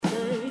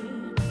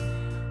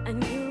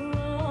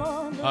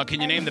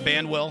Can you name the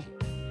band, Will?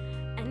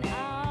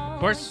 Of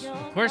course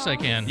I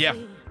can. Yeah.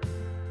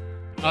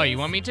 Oh, you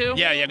want me to?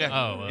 Yeah, go.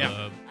 Oh,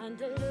 yeah.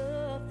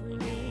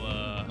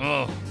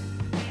 Oh.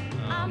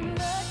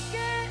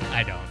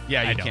 I don't.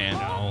 Yeah, you I don't can.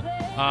 know.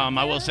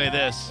 I will say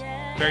this.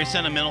 Very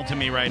sentimental to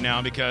me right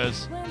now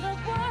because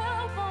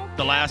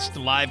the last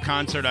live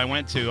concert I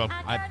went to,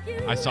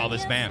 I saw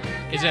this band.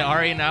 Is it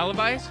Ari and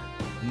Alibis?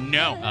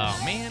 No.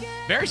 Oh, man.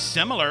 Very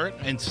similar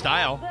in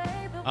style.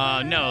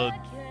 No.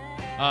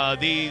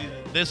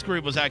 This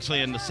group was actually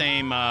in the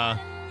same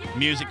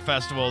music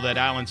festival that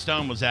Alan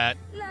Stone was at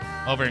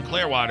over in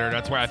Clearwater.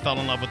 That's where I fell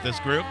in love with this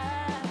group.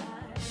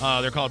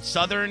 They're called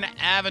Southern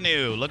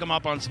Avenue. Look them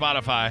up on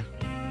Spotify.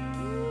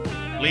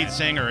 Lead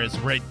singer is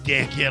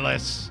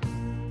ridiculous.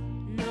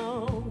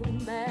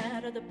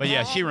 But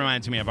yeah, she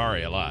reminds me of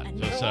Ari a lot.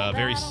 Just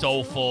very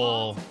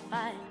soulful,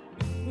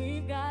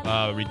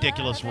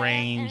 ridiculous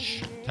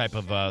range type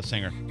of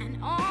singer.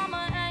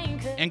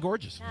 And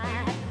gorgeous.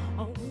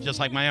 Just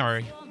like my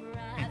Ari.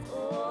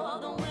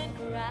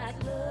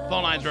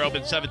 Phone lines are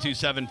open,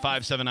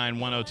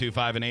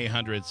 727-579-1025 and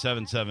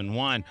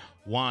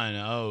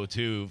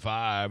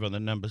 800-771-1025 are the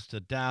numbers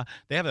to dial.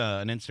 They have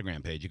an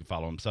Instagram page. You can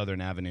follow them,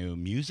 Southern Avenue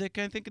Music,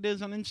 I think it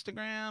is on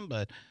Instagram.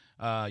 But,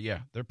 yeah,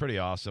 they're pretty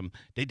awesome.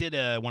 They did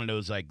one of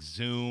those, like,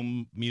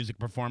 Zoom music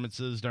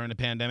performances during the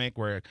pandemic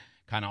where it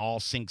kind of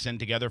all syncs in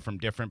together from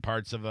different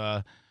parts of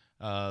the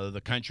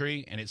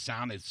country, and it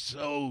sounded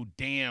so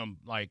damn,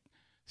 like,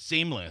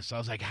 seamless. I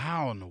was like,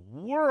 how in the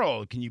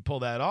world can you pull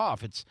that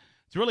off? It's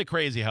really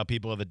crazy how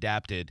people have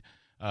adapted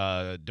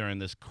during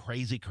this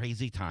crazy,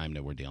 crazy time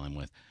that we're dealing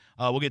with.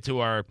 We'll get to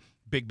our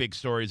big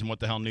stories and what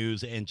the hell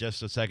news in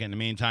just a second. In the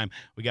meantime,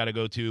 we got to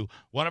go to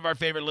one of our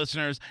favorite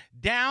listeners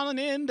down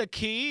in the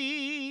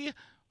Key.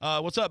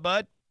 What's up,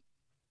 bud?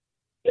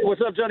 Hey,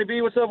 what's up, Johnny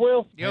B? What's up,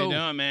 Will? Yo. How you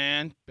doing,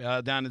 man?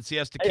 Down in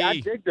Siesta Key. Hey,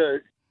 I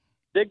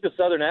dig the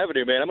Southern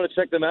Avenue, man. I'm going to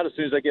check them out as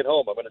soon as I get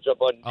home. I'm going to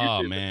jump on YouTube.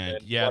 Oh, man.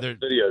 And yeah, watch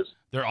videos.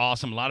 They're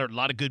awesome. A lot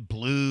of good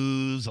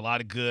blues, a lot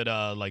of good,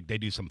 like they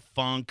do some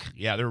funk.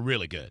 Yeah, they're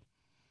really good.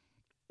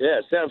 Yeah,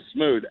 it sounds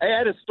smooth. Hey, I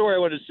had a story I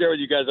wanted to share with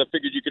you guys I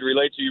figured you could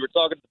relate to. You were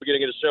talking at the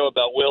beginning of the show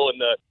about Will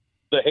and the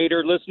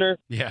hater listener.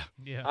 Yeah.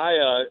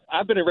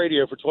 I've been in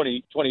radio for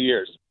 20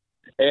 years.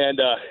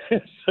 And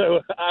so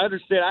I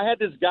understand. I had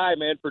this guy,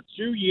 man, for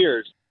 2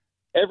 years.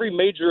 Every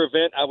major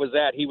event I was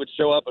at, he would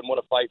show up and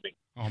want to fight me.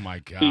 Oh, my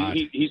God.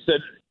 He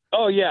said,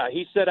 oh, yeah.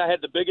 He said I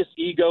had the biggest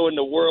ego in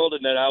the world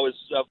and that I was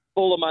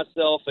full of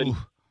myself and,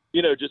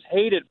 just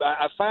hated.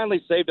 I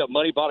finally saved up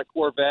money, bought a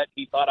Corvette.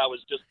 He thought I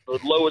was just the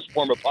lowest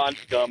form of pond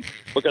scum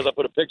because I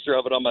put a picture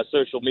of it on my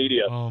social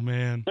media. Oh,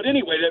 man. But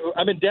anyway,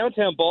 I'm in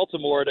downtown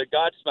Baltimore at a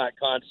Godsmack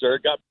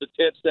concert, got the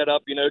tent set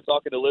up,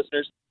 talking to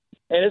listeners.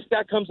 And this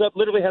guy comes up,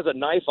 literally has a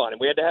knife on him.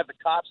 We had to have the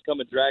cops come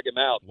and drag him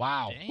out.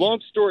 Wow. Dang.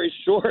 Long story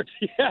short,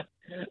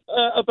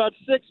 about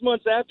 6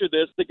 months after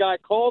this, the guy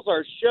calls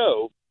our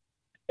show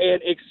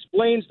and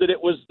explains that it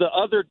was the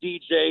other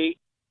DJ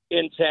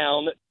in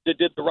town that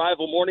did the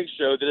rival morning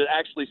show that had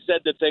actually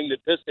said the thing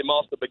that pissed him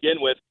off to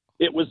begin with.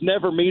 It was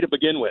never me to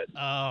begin with.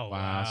 Oh,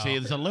 wow. See,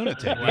 it's a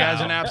lunatic. The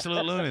guy's an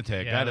absolute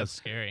lunatic. Yeah, that's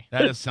scary.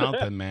 That is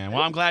something, man.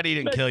 Well, I'm glad he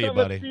didn't kill you,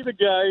 buddy. I see the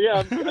guy. Yeah,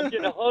 I'm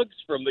getting hugs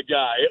from the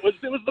guy. It was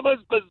the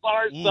most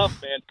bizarre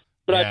stuff, man.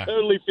 But Yeah. I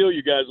totally feel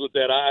you guys with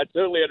that. I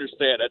totally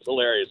understand. That's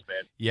hilarious,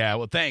 man. Yeah,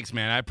 well, thanks,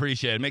 man. I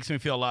appreciate it. It makes me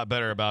feel a lot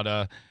better about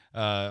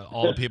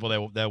all the people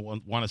that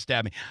want to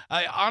stab me.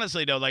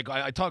 Honestly, though, like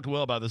I talk to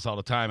Will about this all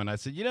the time, and I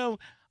said,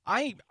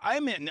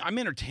 I'm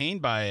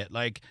entertained by it.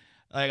 Like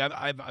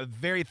I've a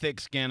very thick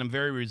skin. I'm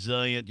very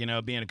resilient,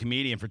 being a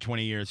comedian for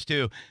 20 years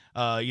too.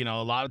 A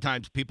lot of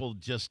times people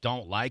just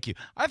don't like you.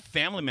 I have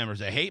family members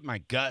that hate my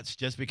guts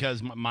just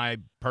because my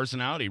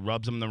personality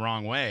rubs them the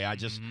wrong way. I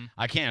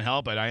can't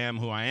help it. I am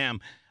who I am.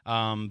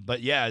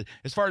 But yeah,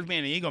 as far as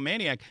being an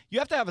egomaniac, you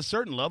have to have a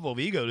certain level of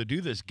ego to do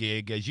this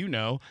gig, as you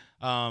know.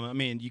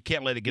 You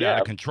can't let it get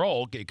out of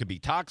control. It could be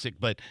toxic,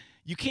 but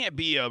you can't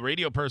be a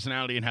radio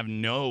personality and have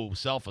no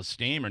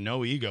self-esteem or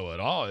no ego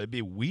at all. It'd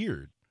be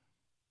weird.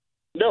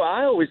 No,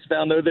 I always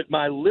found, though, that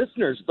my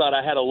listeners thought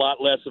I had a lot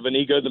less of an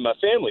ego than my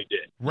family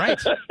did.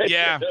 Right.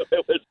 Yeah.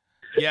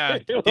 Yeah.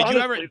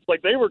 It's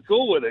like they were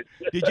cool with it.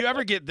 Did you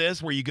ever get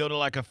this where you go to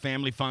like a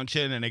family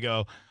function and they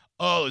go,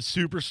 oh, the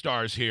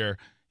superstar's here?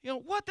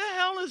 What the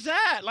hell is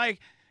that?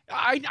 Like,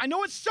 I know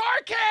what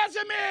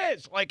sarcasm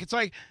is. Like, it's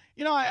like,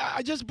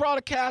 I just brought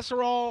a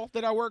casserole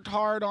that I worked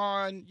hard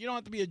on. You don't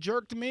have to be a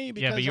jerk to me.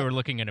 Because but you were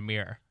looking in a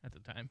mirror at the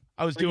time.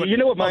 I was doing. You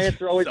know what my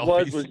answer always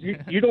was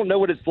you don't know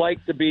what it's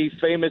like to be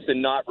famous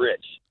and not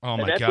rich. Oh,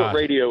 my and that's God. what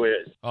radio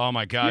is. Oh,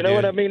 my God, You know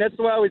what I mean? That's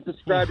the way I always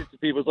describe it to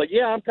people. It's like,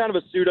 yeah, I'm kind of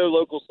a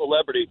pseudo-local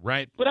celebrity.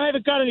 Right. But I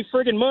haven't got any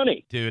friggin'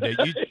 money. Dude,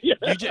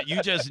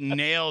 you just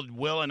nailed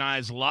Will and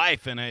I's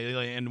life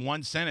in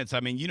one sentence.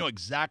 I mean, you know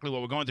exactly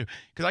what we're going through.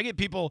 Because I get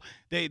people,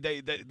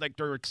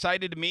 they're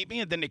excited to meet me,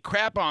 and then they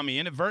crap on me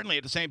inadvertently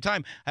at the same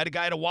time. I had a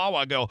guy at a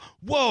Wawa go,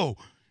 whoa,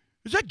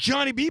 is that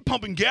Johnny B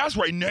pumping gas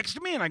right next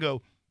to me? And I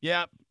go,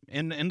 yeah,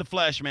 in the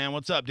flesh, man.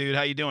 What's up, dude?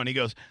 How you doing? He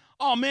goes,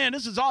 oh, man,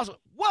 this is awesome.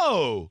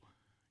 Whoa.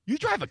 you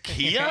drive a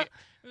Kia?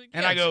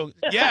 And I go,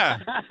 yeah,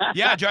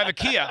 I drive a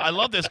Kia. I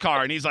love this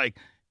car. And he's like,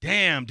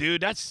 damn,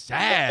 dude, that's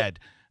sad.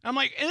 I'm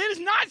like, it is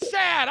not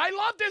sad. I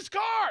love this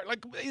car.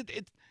 Like,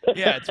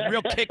 it's a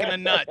real kick in the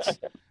nuts.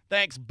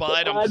 Thanks,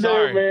 bud. I'm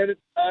sorry. Man.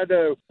 I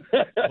know.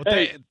 Well,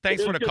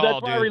 thanks for the call,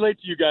 that's why I dude. relate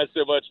to you guys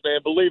so much, man.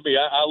 Believe me,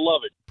 I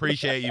love it.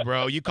 Appreciate you,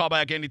 bro. You call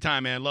back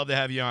anytime, man. Love to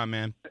have you on,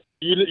 man.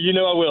 You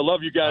know I will.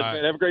 Love you guys, All right.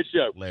 man. Have a great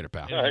show. Later,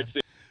 pal. All right.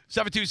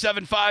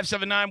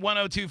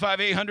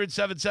 727-579-1025,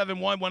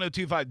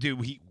 800-771-1025. Dude,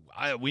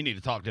 we need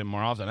to talk to him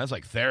more often. That's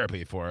like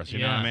therapy for us. You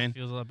know what I mean?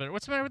 Feels a lot better.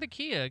 What's the matter with the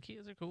Kia?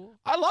 Kias are cool.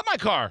 I love my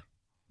car.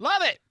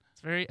 Love it.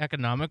 It's very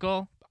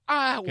economical.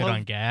 Good Good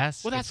on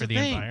gas. well, good that's for the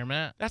the thing.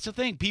 environment. That's the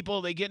thing.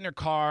 People, they get in their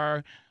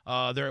car.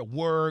 They're at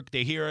work.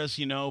 They hear us,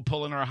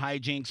 pulling our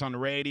hijinks on the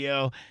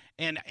radio.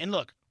 And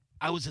look,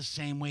 I was the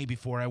same way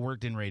before I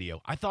worked in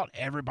radio. I thought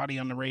everybody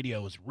on the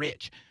radio was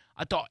rich.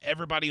 I thought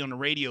everybody on the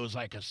radio was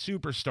like a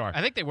superstar.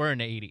 I think they were in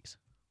the 80s.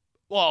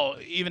 Well,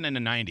 even in the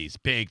 90s,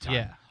 big time.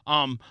 Yeah.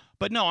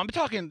 But no, I'm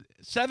talking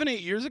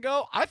 7-8 years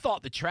ago. I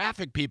thought the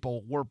traffic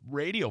people were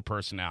radio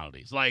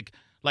personalities. Like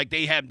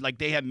they had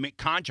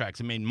contracts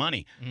and made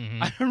money.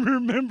 Mhm. I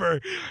remember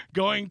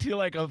going to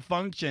like a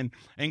function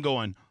and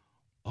going,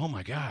 "Oh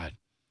my God,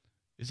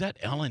 is that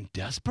Ellen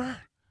Desper?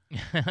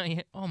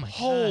 Oh my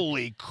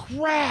Holy God.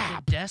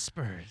 crap! The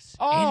Despers.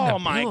 Oh in the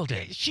my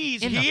building. God,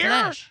 she's in here! The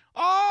flesh.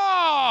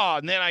 Oh!"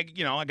 And then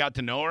I got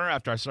to know her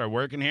after I started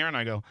working here, and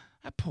I go,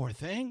 "That poor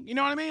thing." You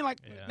know what I mean? Like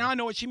now I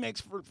know what she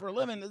makes for a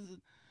living. This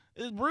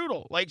is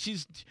brutal. Like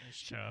It's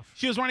tough.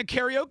 she was running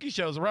karaoke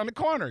shows around the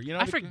corner.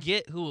 I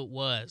forget who it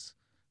was,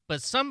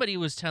 but somebody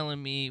was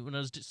telling me when I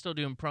was still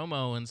doing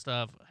promo and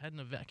stuff. I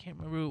can't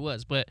remember who it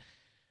was, but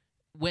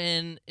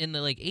when in the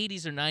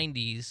 80s or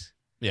 90s,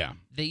 Yeah.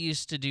 they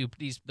used to do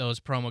those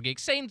promo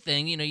gigs. Same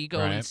thing, you go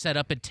Right. and set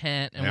up a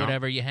tent and Yeah.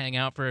 whatever. You hang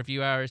out for a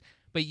few hours,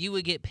 but you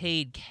would get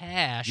paid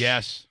cash.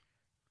 Yes.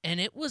 And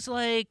it was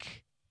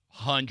like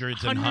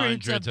Hundreds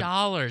hundreds of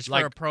dollars for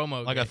like- a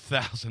promo like gig.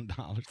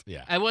 $1,000.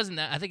 Yeah. I wasn't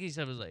that. I think he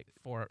said it was like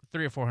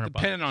 $300 or $400.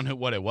 Depending on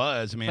what it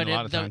was. I mean, But a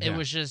lot of times. it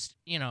was just,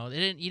 you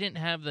didn't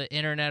have the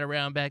internet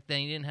around back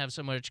then. You didn't have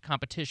so much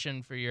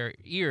competition for your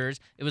ears.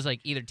 It was like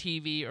either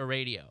TV or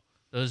radio.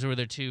 Those were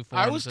the two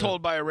forms. I was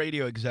told by a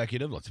radio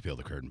executive, let's peel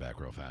the curtain back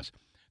real fast.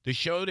 The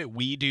show that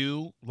we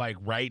do, like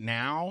right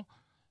now,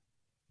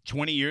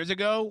 20 years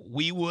ago,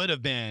 we would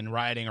have been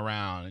riding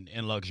around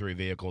in luxury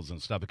vehicles and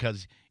stuff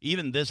because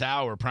even this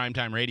hour,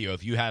 primetime radio,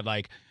 if you had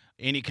like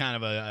any kind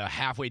of a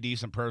halfway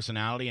decent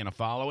personality and a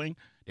following,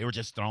 they were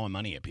just throwing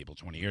money at people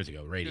 20 years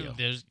ago, radio.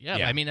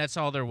 Yeah, I mean, that's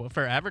all there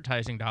for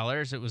advertising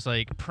dollars. It was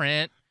like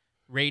print,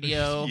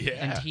 radio, Yeah.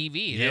 and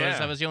TV. Yeah.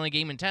 That was the only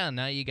game in town.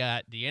 Now you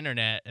got the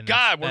internet, and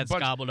God, we're a that's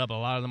bunch- gobbled up a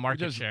lot of the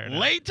market Just share. now.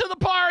 late to the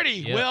party,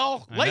 Yep.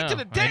 Will. I Late to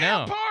know, the I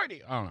damn know.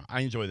 party. I don't know.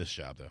 I enjoy this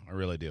job, though. I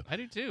really do. I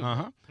do too.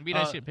 Uh-huh. It'd be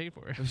nice to get paid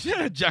for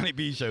it. Johnny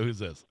B Show. Who's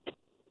this?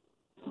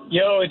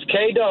 Yo, it's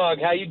K-Dog.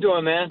 How you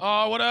doing, man?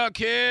 Oh, what up,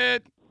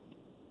 kid?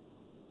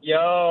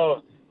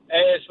 Yo,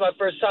 hey, it's my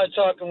first time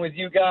talking with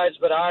you guys,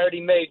 but I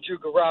already made Drew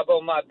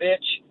Garabo my bitch.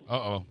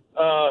 Uh-oh.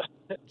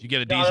 Did Did you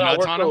get a decent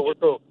nuts on him? We're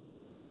cool.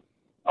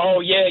 Oh,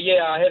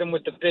 yeah, I hit him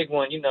with the big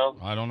one,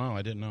 I don't know.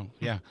 I didn't know.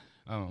 Yeah.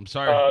 Oh, I'm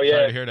sorry. Oh, Sorry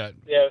yeah. to hear that.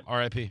 Yeah.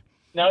 R.I.P.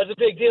 Now, it's a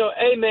big deal.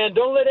 Hey, man,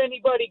 don't let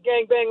anybody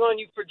gangbang on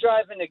you for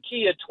driving a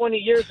Kia. 20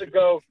 years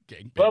ago,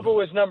 Gang Bubba bang.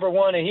 was number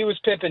one, and he was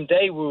pimping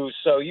Daewoo's,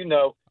 so,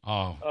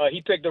 Oh,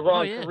 he picked the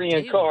wrong yeah,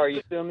 Korean Daewoo. car,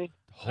 you feel me?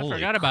 holy I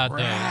forgot about those.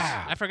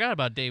 crap. I forgot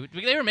about David.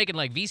 They were making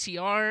like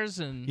VCRs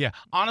and Yeah.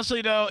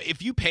 Honestly, though,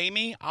 if you pay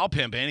me, I'll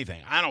pimp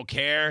anything. I don't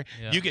care.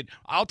 Yeah.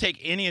 I'll take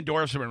any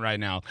endorsement right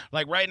now.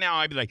 Like right now,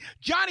 I'd be like,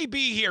 Johnny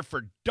B here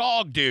for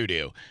dog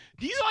doo-doo.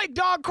 Do you like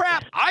dog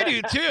crap? I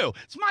do too.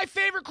 It's my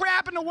favorite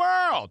crap in the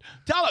world.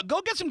 Tell it,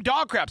 go get some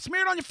dog crap.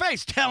 Smear it on your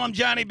face. Tell him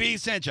Johnny B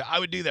sent you. I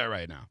would do that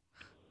right now.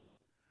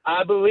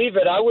 I believe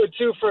it. I would,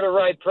 too, for the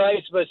right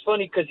price, but it's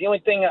funny because the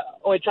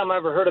only time I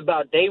ever heard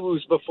about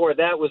Daewoo's before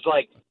that was,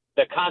 like,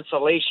 the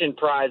consolation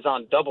prize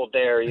on Double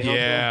Dare, you know?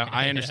 Yeah,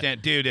 I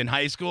understand. Dude, in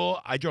high school,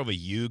 I drove a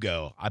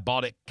Yugo. I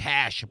bought it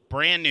cash,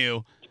 brand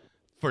new,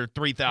 for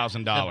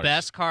 $3,000. the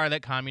best car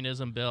that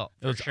communism built.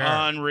 It For was sure.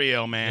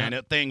 unreal, man. Yeah.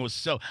 That thing was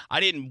so. I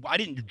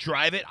didn't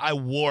drive it. I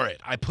wore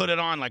it. I put it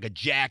on like a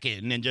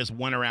jacket and then just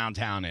went around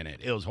town in it.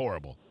 It was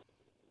horrible.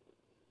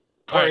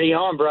 Party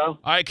on, bro. All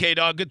right,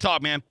 K-Dog. Good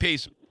talk, man.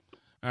 Peace.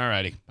 All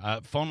righty.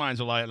 Phone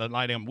lines are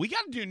lighting up. We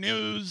got to do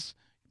news.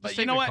 But Just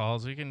you take know the what?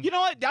 Calls. We can. You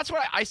know what? That's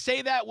what I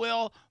say that,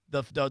 Will.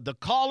 The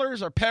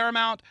callers are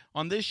paramount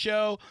on this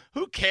show.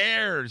 Who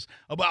cares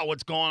about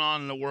what's going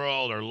on in the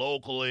world or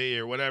locally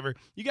or whatever?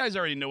 You guys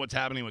already know what's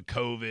happening with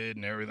COVID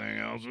and everything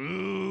else.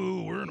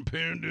 Ooh, we're in a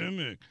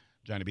pandemic.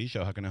 Johnny B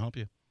Show, how can I help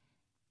you?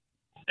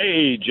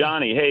 Hey,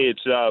 Johnny. Hey,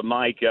 it's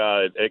Mike,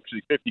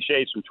 actually 50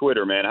 Shades from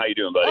Twitter, man. How you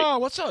doing, buddy? Oh,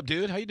 what's up,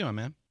 dude? How you doing,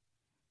 man?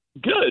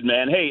 Good,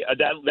 man. Hey,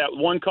 that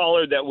one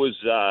caller that was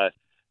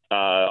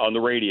on the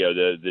radio,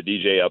 the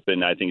DJ up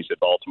in, I think he's at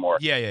Baltimore.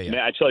 Yeah. Man,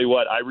 I tell you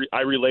what,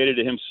 I related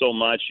to him so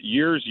much.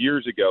 Years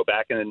ago,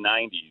 back in the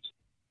 90s,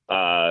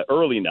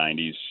 early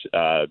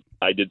 90s,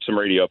 I did some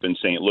radio up in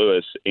St.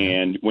 Louis.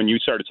 And when you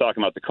started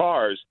talking about the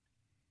cars,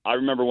 I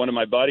remember one of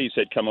my buddies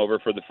had come over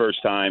for the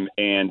first time,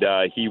 and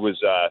he was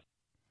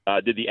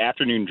did the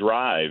afternoon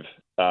drive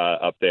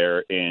up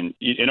there. And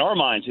in our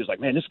minds, he's like,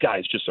 man, this guy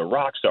is just a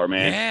rock star,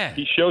 man. Yeah.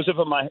 He shows up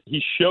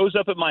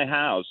at my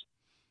house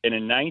in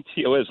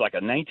it was like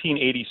a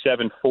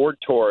 1987 Ford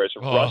Taurus,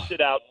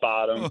 rusted out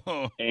bottom.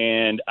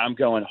 And I'm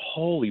going,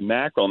 holy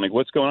mackerel. I'm like,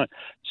 what's going on?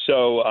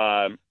 So,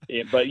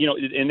 but,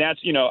 and that's,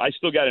 I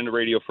still got into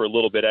radio for a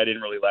little bit. I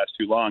didn't really last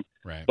too long.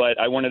 Right. But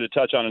I wanted to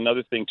touch on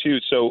another thing, too.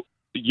 So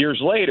years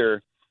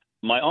later,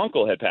 my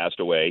uncle had passed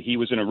away. He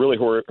was in a really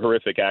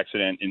horrific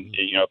accident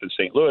up in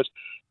St. Louis,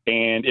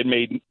 and it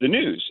made the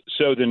news.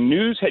 So the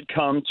news had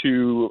come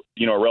to,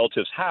 a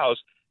relative's house,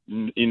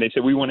 and they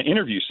said, we want to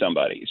interview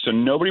somebody. So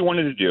nobody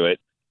wanted to do it.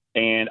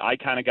 And I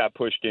kind of got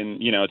pushed in,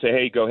 to,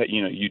 hey, go ahead,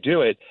 you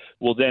do it.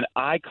 Well, then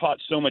I caught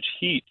so much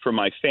heat from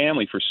my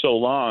family for so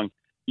long,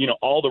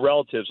 all the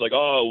relatives like,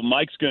 oh,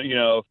 Mike's going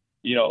to,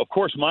 of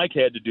course Mike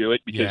had to do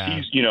it because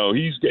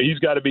he's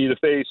got to be the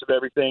face of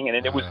everything.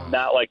 And it was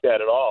not like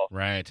that at all.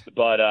 Right.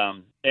 But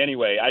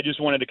anyway, I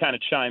just wanted to kind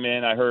of chime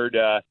in. I heard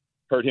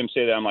him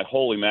say that. I'm like,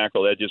 holy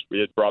mackerel,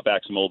 it brought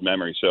back some old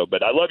memories. So,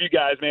 but I love you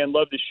guys, man.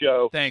 Love the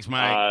show. Thanks,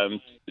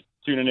 Mike.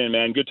 Tuning in,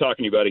 man. Good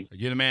talking to you, buddy.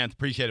 You're the man.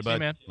 Appreciate it, bud. See you,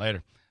 man.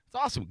 Later. It's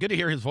awesome. Good to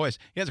hear his voice.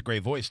 He has a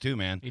great voice too,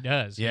 man. He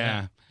does.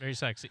 Yeah. Very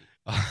sexy.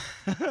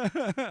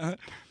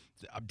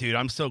 Dude,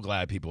 I'm so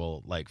glad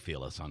people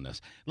feel us on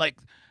this. Like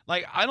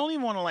I don't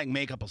even want to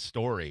make up a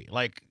story.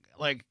 Like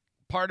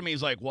part of me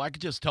is like, well, I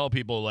could just tell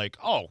people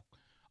oh,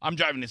 I'm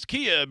driving this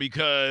Kia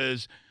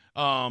because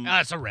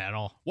That's a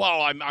rental.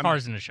 Well, I'm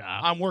Cars in the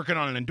shop. I'm working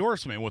on an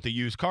endorsement with the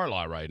used car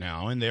lot right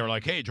now, and they were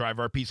like, "Hey, drive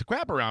our piece of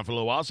crap around for a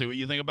little while, see what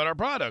you think about our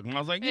product." And I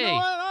was like, "You know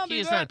what? I'll do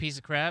Kia's that." not a piece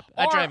of crap.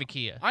 I drive a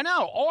Kia. I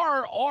know.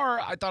 Or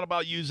I thought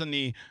about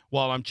using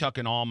I'm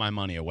chucking all my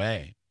money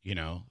away,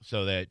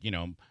 so that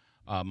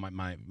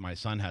my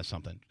son has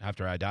something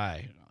after I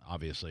die.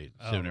 Obviously,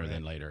 sooner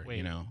than later.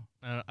 Wait.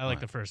 I like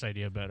the first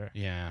idea better.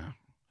 Yeah. I'm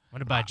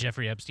gonna buy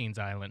Jeffrey Epstein's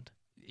island.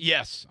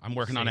 Yes, I'm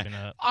working on it. Saving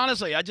up.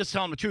 Honestly, I just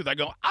tell him the truth. I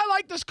go, I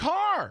like this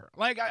car,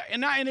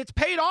 and it's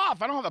paid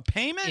off. I don't have a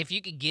payment. If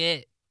you could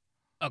get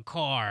a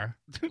car,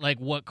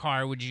 what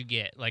car would you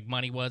get?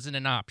 Money wasn't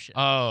an option.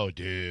 Oh,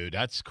 dude,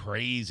 that's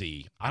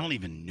crazy. I don't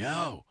even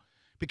know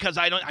because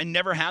I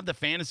never had the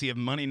fantasy of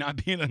money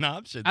not being an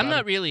option. I'm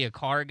not really a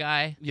car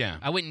guy. Yeah,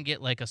 I wouldn't get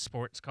a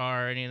sports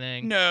car or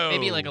anything. No,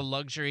 maybe a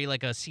luxury, a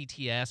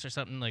CTS or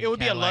something It would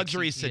be a Cadillac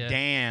luxury CTS.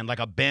 sedan, like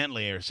a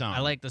Bentley or something.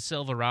 I like the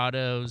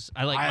Silverados.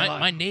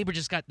 My neighbor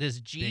just got this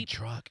Jeep. Big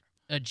truck.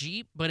 A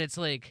Jeep, but it's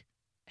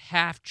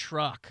half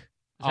truck.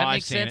 Does Oh, that I've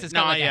make seen sense? it. It's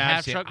got No, a yeah, I've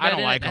half seen it. truck. I don't bed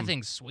in like it. 'em. That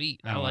thing's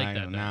sweet. I don't like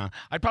that. them, no.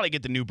 I'd probably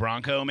get the new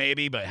Bronco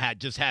maybe, but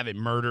just have it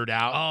murdered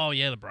out. Oh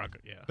yeah, the Bronco.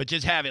 Yeah. But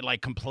just have it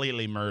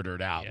completely murdered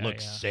out. Yeah,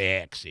 Looks yeah.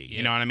 sexy. Yeah.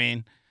 You know what I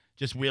mean?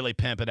 Just really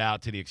pimp it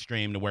out to the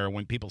extreme to where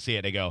when people see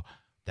it, they go,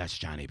 "That's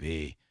Johnny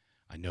B.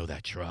 I know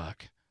that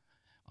truck.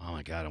 Oh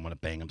my God, I'm gonna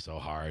bang him so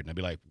hard." And I'd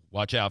be like,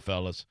 "Watch out,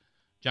 fellas."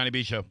 Johnny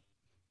B Show.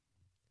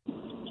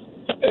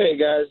 Hey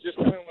guys, just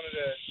kind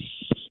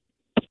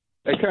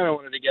of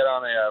wanted to get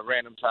on a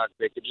random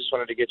topic. I just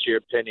wanted to get your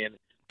opinion.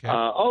 Okay.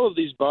 All of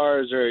these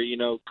bars are,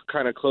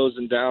 kind of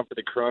closing down for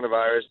the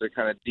coronavirus. They're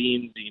kind of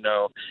deemed,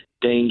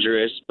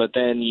 dangerous. But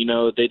then,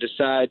 they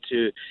decide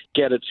to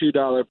get a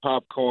 $2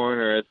 popcorn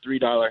or a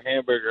 $3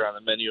 hamburger on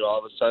the menu. All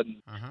of a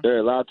sudden, they're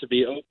allowed to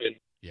be open.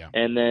 Yeah.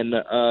 And then,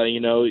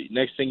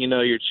 next thing you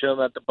know, you're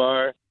chilling at the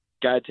bar.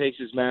 Guy takes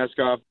his mask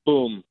off.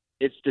 Boom.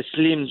 It's the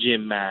Slim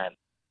Jim man.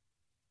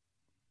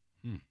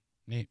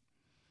 Neat.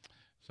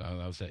 So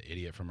that was that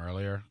idiot from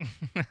earlier.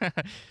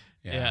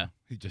 Yeah.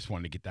 He just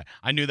wanted to get that.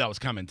 I knew that was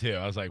coming too.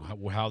 I was like,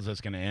 how's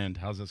this going to end?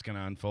 How's this going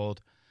to unfold?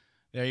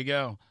 There you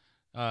go.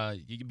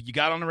 You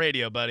got on the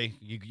radio, buddy.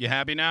 You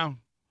happy now?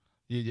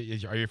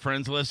 Are your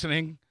friends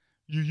listening?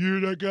 You hear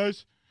that,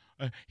 guys?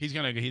 He's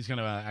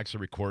gonna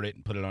actually record it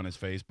and put it on his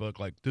Facebook.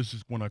 This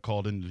is when I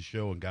called into the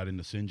show and got in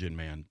the Sinjin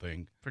Man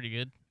thing. Pretty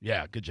good.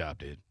 Yeah, good job,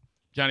 dude.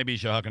 Johnny B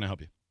Show, how can I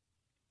help you?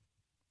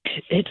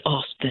 It's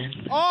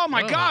Austin. Oh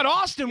my God,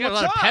 Austin, You got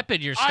what's a lot up? of pep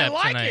in your step I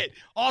like tonight. it.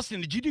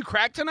 Austin, did you do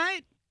crack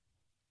tonight?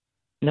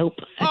 Nope.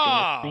 Oh,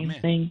 I did the man.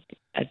 same thing.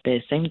 I did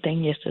the same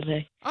thing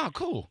yesterday. Oh,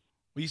 cool.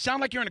 Well, you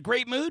sound like you're in a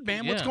great mood,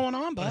 man. What's Yeah. going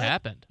on, bud? What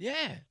happened?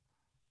 Yeah.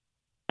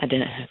 I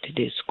didn't have to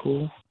do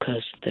school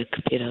because the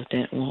computer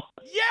didn't work.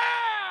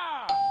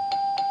 Yeah!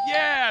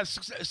 Yeah,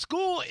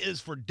 school is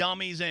for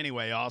dummies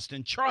anyway,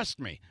 Austin. Trust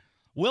me.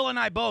 Will and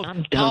I both,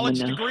 I'm dumb college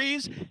enough.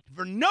 degrees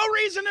for no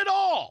reason at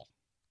all.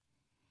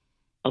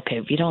 Okay,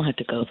 we don't have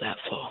to go that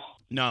far.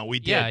 No, we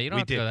did. Yeah, you don't we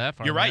have to did. go that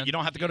far, You're right. man. You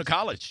don't have to go to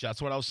college.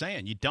 That's what I was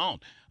saying. You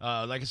don't.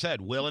 Like I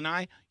said, Will and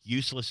I,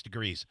 useless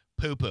degrees.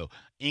 Poo-poo.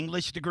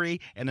 English degree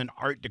and an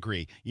art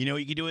degree. You know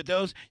what you can do with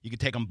those? You can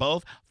take them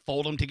both,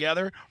 fold them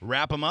together,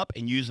 wrap them up,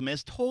 and use them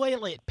as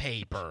toilet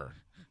paper.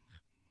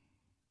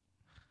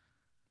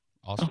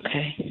 Austin?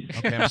 Okay.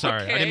 Okay, I'm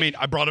sorry. I Okay. didn't mean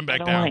I brought him back I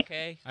don't down. like-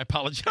 Okay. I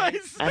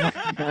apologize.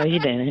 No, you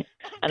didn't.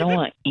 I don't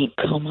want ink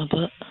on my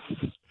butt.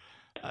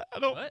 I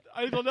don't. What?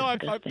 I don't know.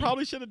 I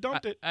probably should have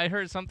dumped it. I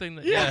heard something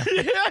that. Yeah,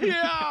 Yeah.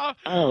 yeah.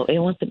 Oh, it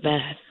wasn't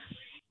bad.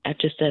 I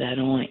just said I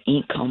don't want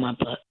ink on my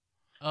butt.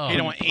 Oh, He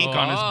don't want ink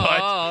on his butt.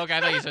 Oh, okay.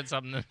 I thought you said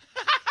something.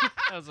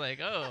 I was like,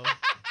 oh,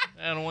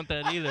 I don't want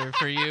that either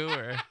for you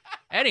or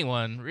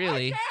anyone,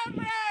 really.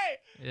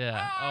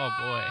 Yeah. Oh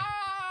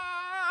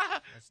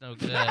boy, that's no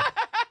good.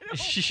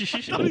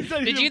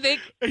 Did you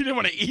think he didn't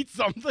want to eat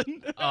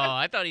something? Oh,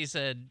 I thought he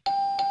said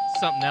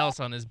something else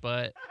on his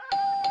butt.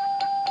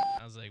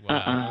 I was like,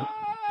 wow.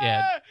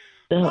 Yeah.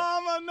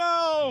 Mama,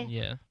 no.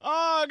 Yeah.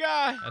 Oh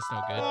God. That's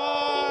no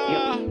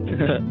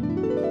good.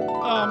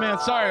 Oh man,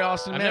 sorry,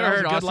 Austin. I've Man, never that was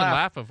heard a good Austin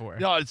laugh before.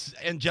 No, it's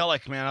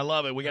angelic, man. I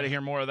love it. We got to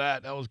hear more of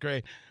that. That was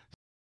great.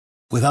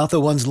 Without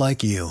the ones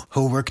like you,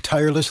 who work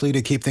tirelessly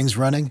to keep things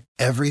running,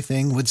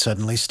 everything would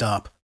suddenly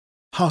stop.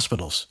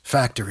 Hospitals,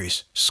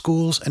 factories,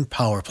 schools, and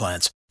power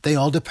plants, they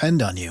all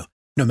depend on you.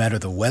 No matter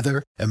the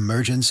weather,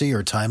 emergency,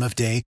 or time of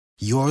day,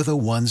 you're the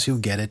ones who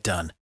get it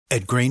done.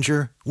 At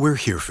Grainger, we're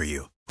here for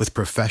you with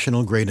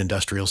professional-grade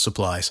industrial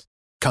supplies.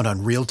 Count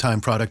on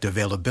real-time product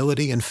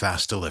availability and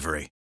fast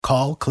delivery.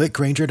 Call, click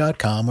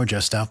Grainger.com, or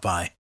just stop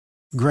by.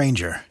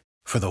 Grainger,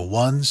 for the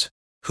ones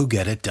who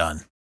get it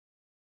done.